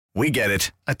We get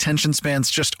it. Attention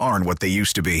spans just aren't what they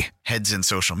used to be. Heads in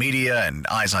social media and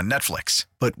eyes on Netflix.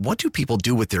 But what do people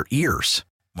do with their ears?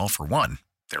 Well, for one,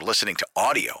 they're listening to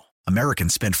audio.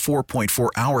 Americans spend 4.4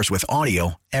 hours with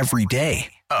audio every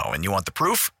day. Oh, and you want the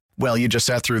proof? Well, you just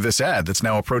sat through this ad that's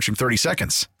now approaching 30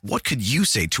 seconds. What could you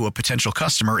say to a potential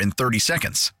customer in 30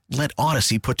 seconds? Let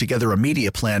Odyssey put together a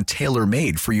media plan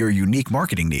tailor-made for your unique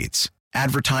marketing needs.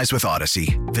 Advertise with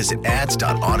Odyssey. Visit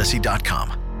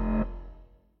ads.odyssey.com.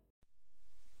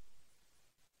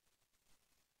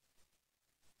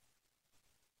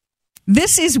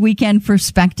 This is Weekend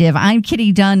Perspective. I'm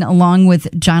Kitty Dunn along with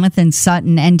Jonathan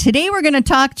Sutton. And today we're going to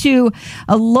talk to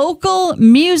a local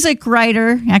music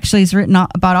writer. Actually, he's written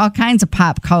about all kinds of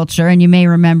pop culture, and you may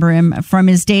remember him from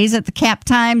his days at the Cap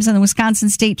Times and the Wisconsin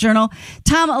State Journal.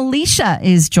 Tom Alicia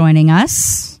is joining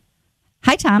us.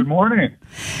 Hi, Tom. Good morning.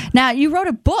 Now, you wrote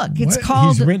a book. It's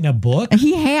called... He's written a book?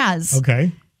 He has.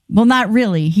 Okay. Well, not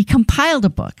really. He compiled a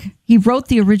book. He wrote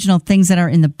the original things that are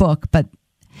in the book, but...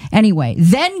 Anyway,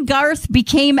 Then Garth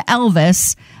Became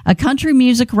Elvis, a country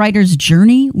music writer's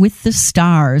journey with the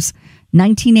stars,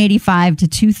 1985 to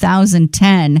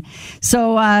 2010.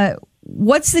 So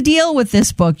what's the deal with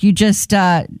this book? You just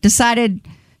decided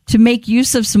to make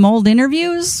use of some old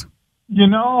interviews? You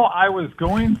know, I was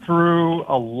going through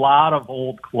a lot of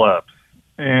old clips,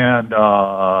 and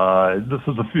this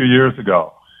was a few years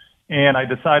ago, and I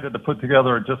decided to put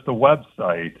together just a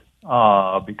website.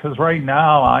 Because right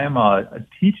now I am a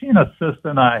teaching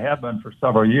assistant. I have been for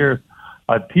several years,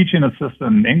 a teaching assistant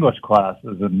in English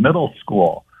classes in middle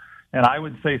school. And I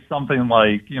would say something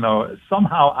like, you know,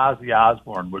 somehow Ozzy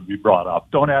Osbourne would be brought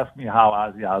up. Don't ask me how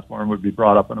Ozzy Osbourne would be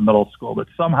brought up in a middle school, but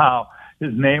somehow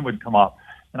his name would come up.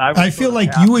 And I feel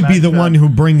like you would be the one who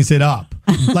brings it up.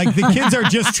 Like the kids are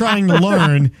just trying to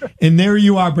learn, and there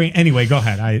you are. Anyway, go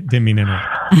ahead. I didn't mean to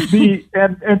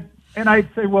interrupt. And I'd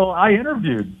say, well, I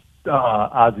interviewed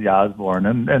Ozzy Osbourne,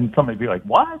 and somebody'd be like,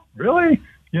 "What? Really?"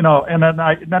 You know, and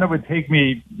then it would take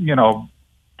me,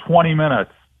 20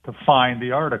 minutes to find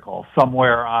the article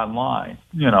somewhere online,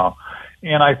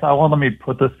 And I thought, well, let me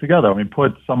put this together. Let me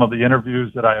put some of the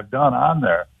interviews that I have done on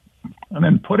there. And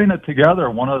then putting it together,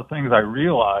 one of the things I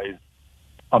realized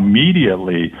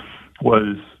immediately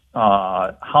was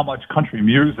how much country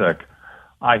music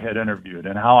I had interviewed,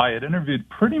 and how I had interviewed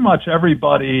pretty much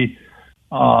everybody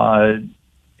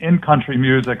in country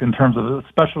music in terms of,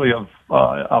 especially of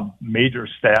major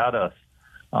status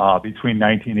between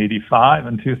 1985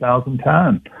 and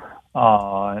 2010.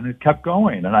 And it kept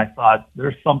going. And I thought,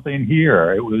 there's something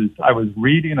here. I was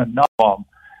reading enough of them,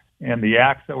 and the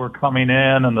acts that were coming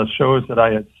in and the shows that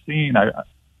I had seen,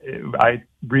 I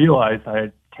realized I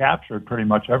had captured pretty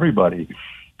much everybody.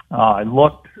 I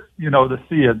looked, to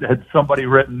see had somebody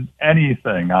written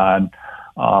anything on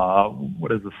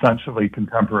what is essentially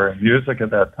contemporary music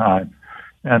at that time,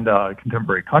 and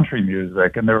contemporary country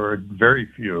music, and there were very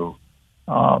few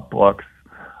books.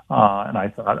 And I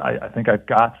thought, I think I've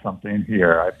got something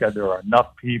here. There are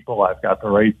enough people. I've got the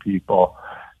right people,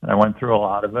 and I went through a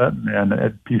lot of it, and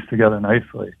it pieced together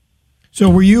nicely. So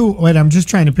were you? Wait, I'm just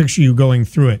trying to picture you going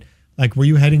through it. Like, were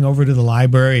you heading over to the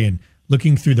library and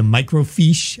looking through the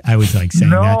microfiche? I was like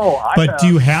saying that. But do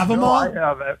you have them all? I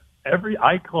have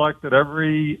I collected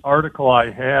every article I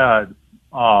had,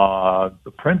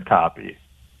 the print copy.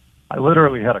 I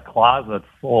literally had a closet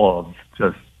full of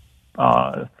just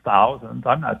thousands,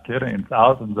 I'm not kidding,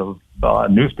 thousands of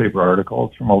newspaper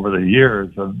articles from over the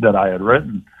years that I had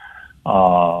written.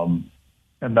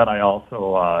 And then I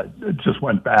also just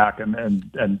went back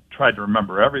and tried to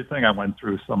remember everything. I went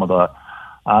through some of the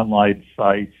online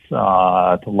sites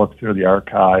to look through the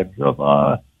archives of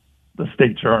the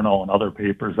State Journal and other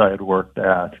papers I had worked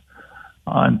at,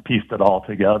 and pieced it all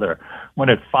together. When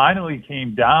it finally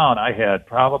came down, I had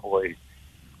probably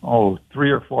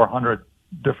 300 or 400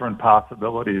 different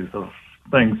possibilities of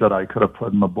things that I could have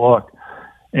put in the book.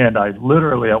 And I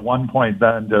literally at one point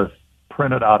then just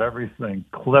printed out everything,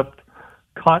 cut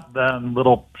then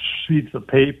little sheets of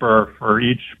paper for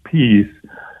each piece,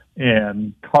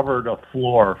 and covered a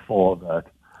floor full of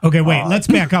it. Okay, wait, let's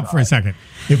back up for a second,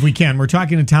 if we can. We're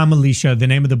talking to Tom Alicia. The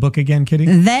name of the book again, Kitty?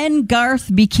 Then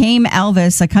Garth Became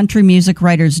Elvis, a country music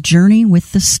writer's journey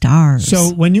with the stars.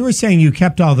 So when you were saying you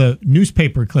kept all the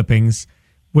newspaper clippings,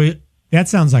 that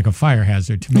sounds like a fire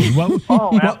hazard to me.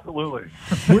 Absolutely.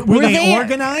 Were they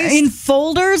organized? In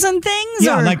folders and things?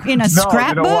 Yeah, or like in a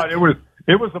scrapbook? You know what?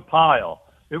 It was a pile.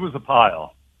 It was a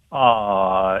pile.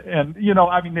 And,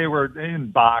 they were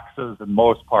in boxes in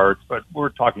most parts, but we're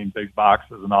talking big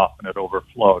boxes, and often it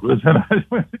overflowed.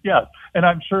 Yes. And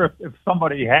I'm sure if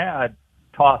somebody had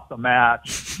tossed a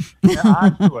match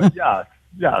onto it, yes.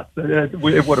 it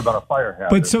would have been a fire hazard.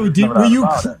 But so were you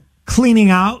cleaning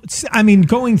out? I mean,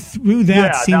 going through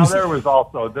that seems...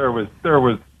 Now there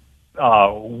was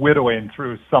widowing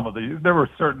through some of there were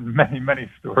many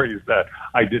stories that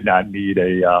I did not need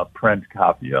a print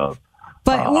copy of.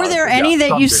 But were there any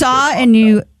that you saw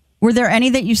were there any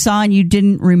that you saw and you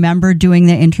didn't remember doing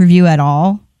the interview at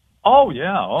all? Oh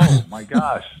yeah. Oh my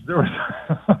gosh. There was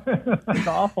an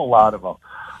awful lot of them.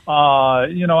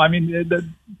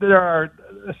 There are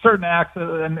certain acts,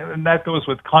 and that goes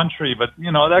with country, but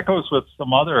that goes with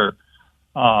some other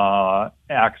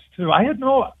acts too. I had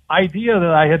no idea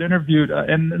that I had interviewed,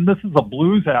 and this is a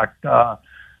blues act,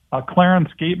 Clarence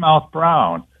Gatemouth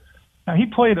Brown. Now, he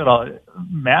played at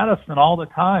Madison all the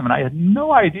time, and I had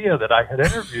no idea that I had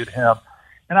interviewed him,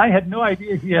 and I had no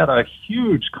idea he had a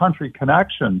huge country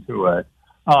connection to it,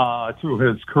 to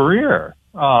his career,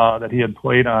 that he had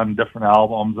played on different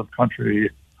albums of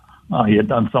country. He had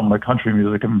done some of the country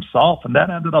music himself, and that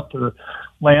ended up to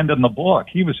land in the book.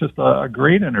 He was just a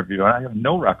great interview, and I have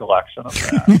no recollection of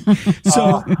that.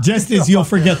 So, just as you'll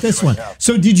forget this one.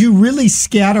 So, did you really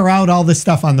scatter out all this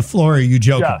stuff on the floor, or are you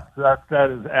joking? Yes, that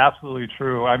is absolutely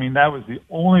true. I mean, that was the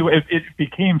only way. It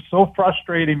became so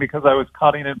frustrating because I was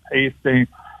cutting and pasting,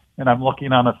 and I'm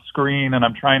looking on a screen, and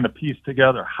I'm trying to piece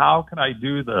together, how can I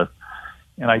do this?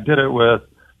 And I did it with,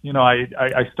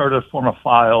 I started to form a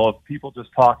file of people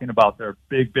just talking about their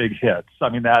big hits. I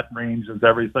mean, that ranges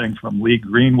everything from Lee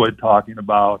Greenwood talking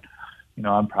about,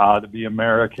 I'm proud to be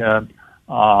American,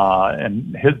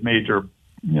 and his major,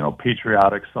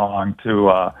 patriotic song,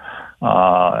 to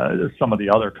some of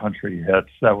the other country hits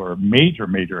that were major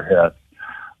hits.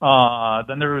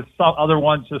 Then there was some other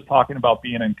ones just talking about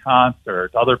being in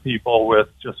concert, other people with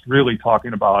just really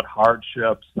talking about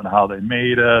hardships and how they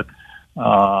made it.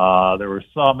 There were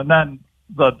some, and then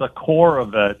the core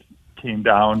of it came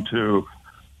down to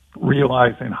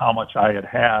realizing how much I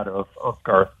had of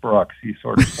Garth Brooks. He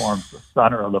sort of forms the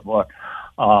center of the book.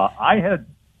 I had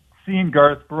seen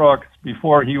Garth Brooks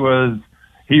before he was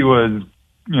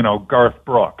Garth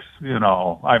Brooks.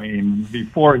 I mean,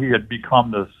 before he had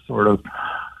become this sort of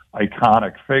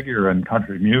iconic figure in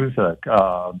country music.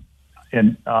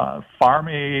 In Farm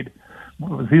Aid. It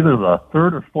was either the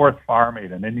third or fourth Farm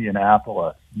Aid in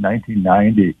Indianapolis,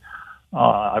 1990.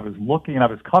 I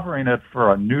was covering it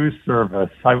for a news service.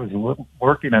 I was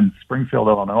working in Springfield,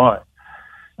 Illinois,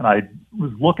 and I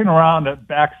was looking around at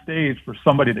backstage for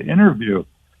somebody to interview,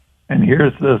 and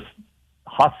here's this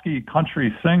husky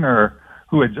country singer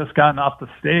who had just gotten off the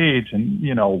stage and,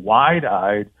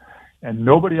 wide-eyed, and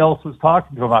nobody else was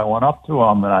talking to him. I went up to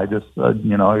him, and I just said,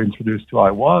 introduced who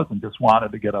I was and just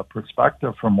wanted to get a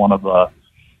perspective from one of the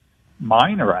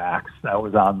minor acts that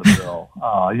was on the bill.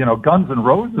 Guns N'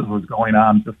 Roses was going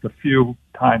on just a few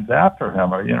times after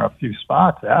him, or, a few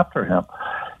spots after him.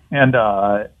 And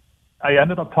I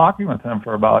ended up talking with him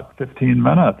for about 15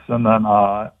 minutes, and then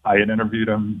I had interviewed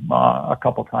him a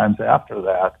couple times after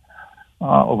that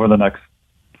over the next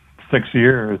 6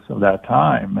 years of that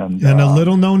time. And a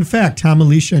little known fact, Tom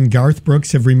Alicia and Garth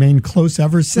Brooks have remained close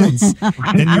ever since.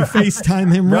 And you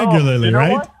FaceTime him regularly,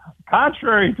 right? What?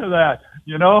 Contrary to that,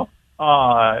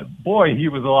 boy, he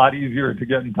was a lot easier to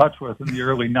get in touch with in the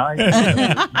early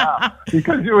 90s now,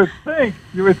 because you would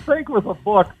think with a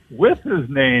book with his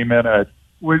name in it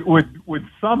would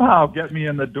somehow get me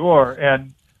in the door.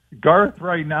 And Garth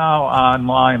right now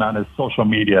online on his social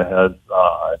media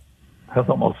has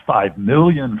almost 5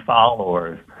 million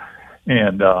followers.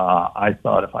 And I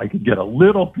thought if I could get a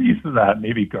little piece of that,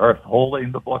 maybe Garth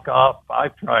holding the book up.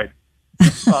 I've tried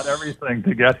just about everything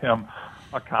to get him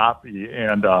a copy.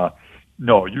 And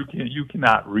no, you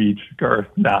cannot reach Garth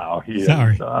now. He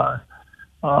Sorry. is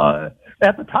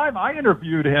at the time I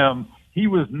interviewed him, he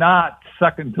was not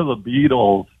second to the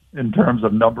Beatles in terms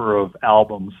of number of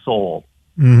albums sold.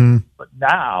 Mm-hmm. But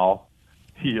now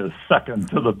he is second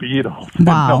to the Beatles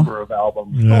Wow. in number of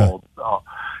albums sold. So,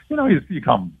 he's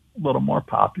become a little more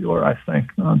popular, I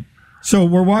think. So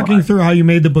we're walking through how you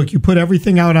made the book. You put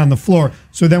everything out on the floor.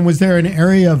 So then was there an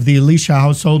area of the Alicia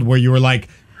household where you were like,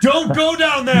 don't go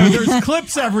down there, there's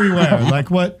clips everywhere? Like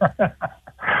what?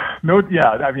 No, yeah.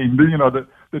 I mean,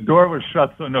 the door was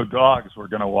shut, so no dogs were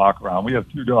going to walk around. We have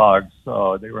 2 dogs,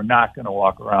 so they were not going to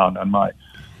walk around on my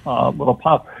little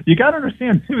pop. You got to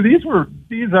understand too. These are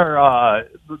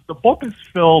the book is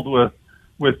filled with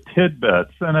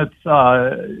tidbits, and it's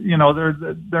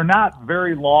they're not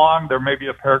very long. There may be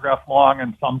a paragraph long.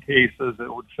 In some cases,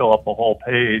 it would fill up a whole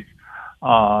page.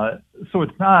 So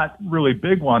it's not really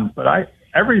big ones, but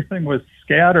everything was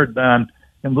scattered then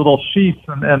in little sheets,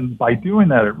 and by doing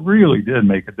that, it really did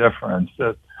make a difference.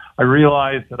 I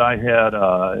realized that I had,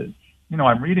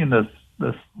 I'm reading this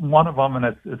one of them, and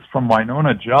it's from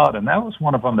Wynonna Judd, and that was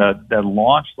one of them that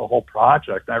launched the whole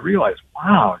project. I realized,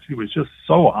 wow, she was just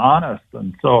so honest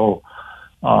and so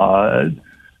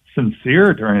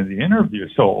sincere during the interview,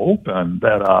 so open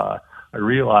that I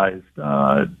realized,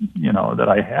 that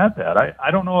I had that.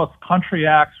 I don't know if country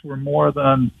acts were more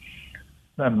than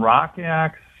rock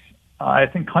acts. I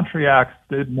think country acts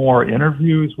did more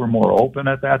interviews, were more open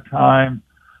at that time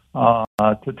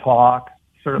to talk,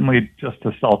 certainly just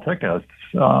to sell tickets,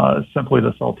 simply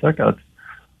to sell tickets,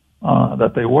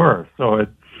 that they were. So it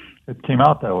came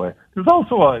out that way. There's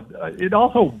also it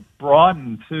also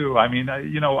broadened too. I mean,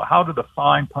 how to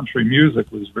define country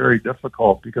music was very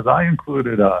difficult because I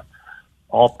included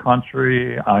alt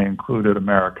country, I included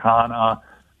Americana.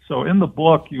 So in the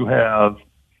book you have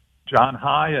John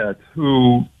Hiatt,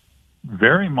 who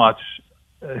very much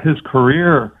his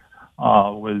career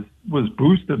was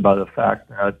boosted by the fact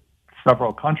that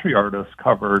several country artists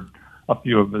covered a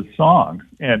few of his songs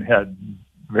and had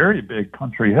very big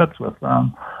country hits with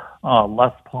them.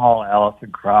 Les Paul,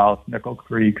 Alison Krauss, Nickel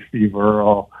Creek, Steve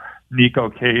Earle, Nico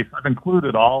Case. I've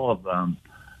included all of them.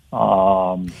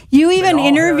 You even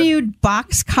interviewed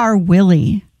Boxcar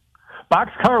Willie.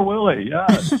 Boxcar Willie,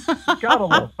 yes. Gotta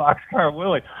love Boxcar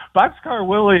Willie. Boxcar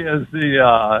Willie is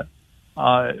the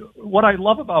what I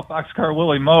love about Boxcar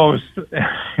Willie most,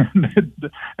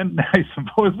 and I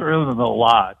suppose there isn't a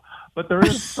lot, but there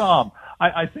is some.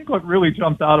 I think what really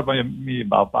jumped out at me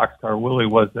about Boxcar Willie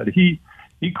was that he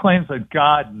claims that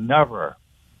God never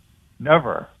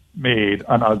made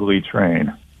an ugly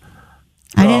train.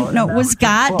 I didn't know. Does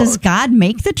God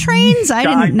make the trains? I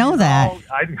didn't know that.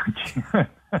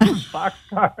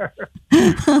 Boxcar.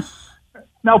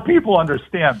 Now people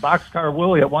understand. Boxcar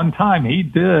Willie, at one time,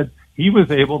 he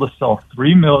was able to sell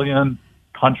 3 million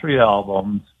country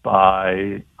albums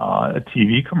by a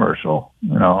TV commercial.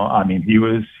 I mean, he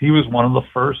was one of the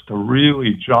first to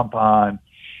really jump on,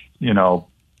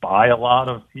 buy a lot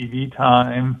of TV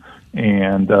time,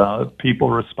 and people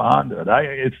responded.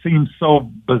 It seems so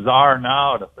bizarre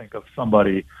now to think of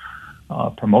somebody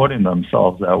promoting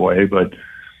themselves that way, but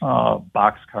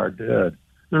Boxcar did.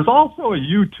 There's also a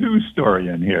U2 story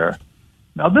in here.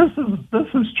 Now this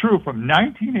is true from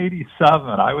 1987.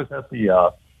 I was at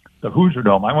the Hoosier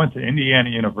Dome. I went to Indiana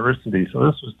University, so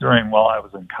this was while I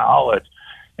was in college,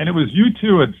 and it was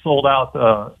U2 had sold out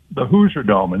the Hoosier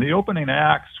Dome, and the opening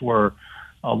acts were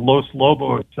Los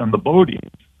Lobos and the Bodines.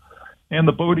 And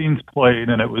the Bodines played,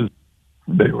 and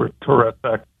they were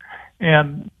terrific.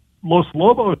 And Los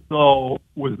Lobos, though,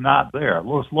 was not there.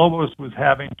 Los Lobos was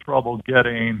having trouble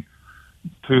getting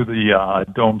to the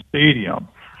Dome Stadium,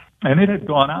 and it had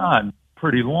gone on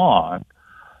pretty long.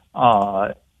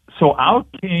 So out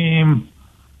came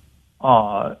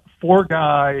 4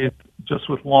 guys just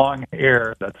with long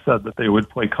hair that said that they would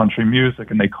play country music,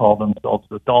 and they called themselves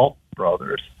the Dalton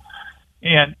Brothers.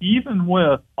 And even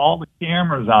with all the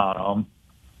cameras on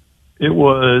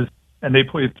them, and they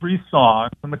played 3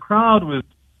 songs, and the crowd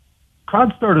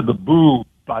started to boo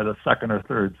by the second or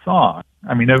third song.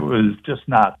 I mean, it was just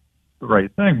not the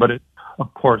right thing, but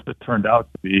of course, it turned out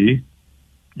to be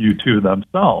U2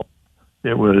 themselves.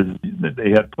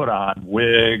 They had put on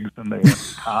wigs and they had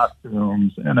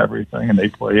costumes and everything, and they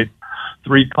played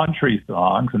 3 country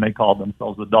songs, and they called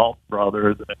themselves the Dalton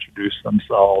Brothers and introduced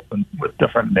themselves and with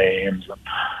different names.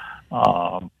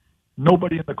 And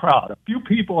nobody in the crowd. A few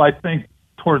people, I think,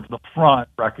 towards the front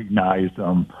recognized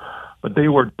them, but they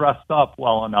were dressed up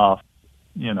well enough,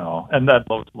 and then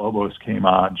Los Lobos came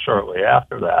on shortly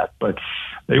after that. But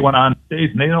they went on stage,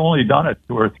 and they'd only done it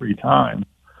 2 or 3 times.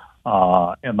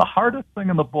 And the hardest thing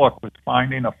in the book was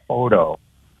finding a photo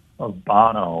of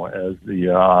Bono as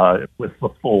with the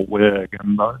full wig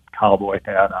and the cowboy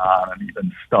hat on and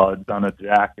even studs on a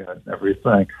jacket and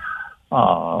everything.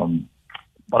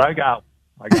 But I got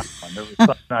one. There was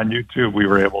something on YouTube we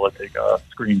were able to take a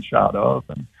screenshot of.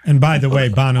 And by the way,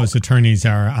 Bono's attorneys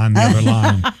are on the other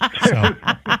line.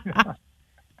 So.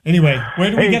 Anyway,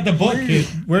 where do we get the book?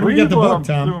 Where do we get the book,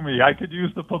 Tom? Sue me. I could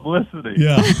use the publicity.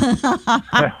 Yeah.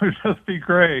 That would just be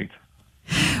great.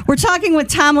 We're talking with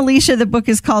Tom Alicia. The book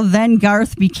is called Then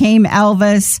Garth Became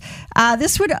Elvis.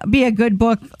 This would be a good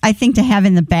book, I think, to have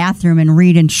in the bathroom and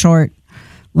read in short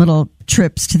little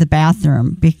trips to the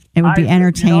bathroom. It would be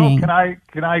entertaining. Can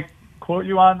I quote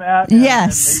you on that?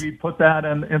 Yes. And maybe put that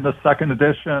in the second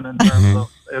edition in terms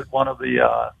of one of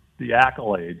the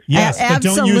accolades. Yes, but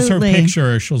don't use her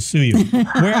picture or she'll sue you.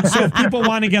 So if people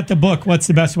want to get the book, what's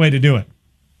the best way to do it?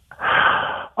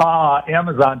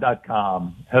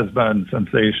 Amazon.com has been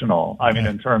sensational. I mean,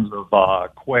 in terms of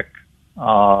quick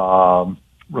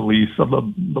release of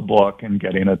the book and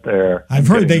getting it there. I've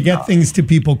heard they get things to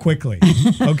people quickly.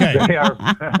 Okay. They are,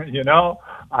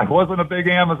 I wasn't a big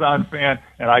Amazon fan,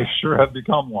 and I sure have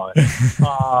become one.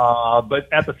 But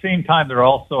at the same time, there are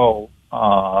also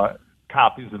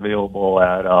copies available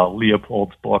at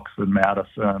Leopold's Books in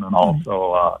Madison, and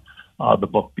also the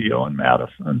Book Bio in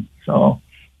Madison. So,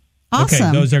 awesome.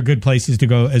 Okay, those are good places to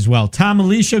go as well. Tom,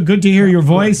 Alicia, good to hear your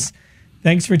voice.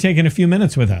 Thanks for taking a few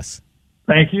minutes with us.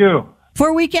 Thank you.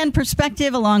 For Weekend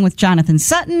Perspective, along with Jonathan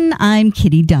Sutton, I'm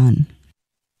Kitty Dunn.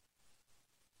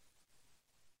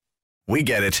 We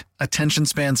get it. Attention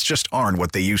spans just aren't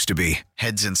what they used to be.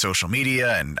 Heads in social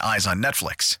media and eyes on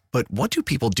Netflix. But what do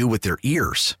people do with their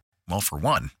ears? Well, for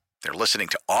one, they're listening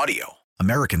to audio.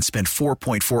 Americans spend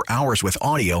 4.4 hours with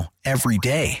audio every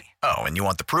day. Oh, and you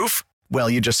want the proof? Well,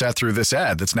 you just sat through this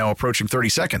ad that's now approaching 30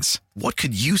 seconds. What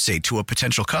could you say to a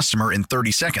potential customer in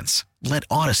 30 seconds? Let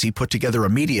Odyssey put together a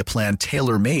media plan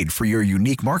tailor-made for your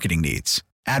unique marketing needs.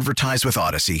 Advertise with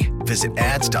Odyssey. Visit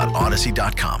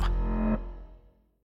ads.odyssey.com.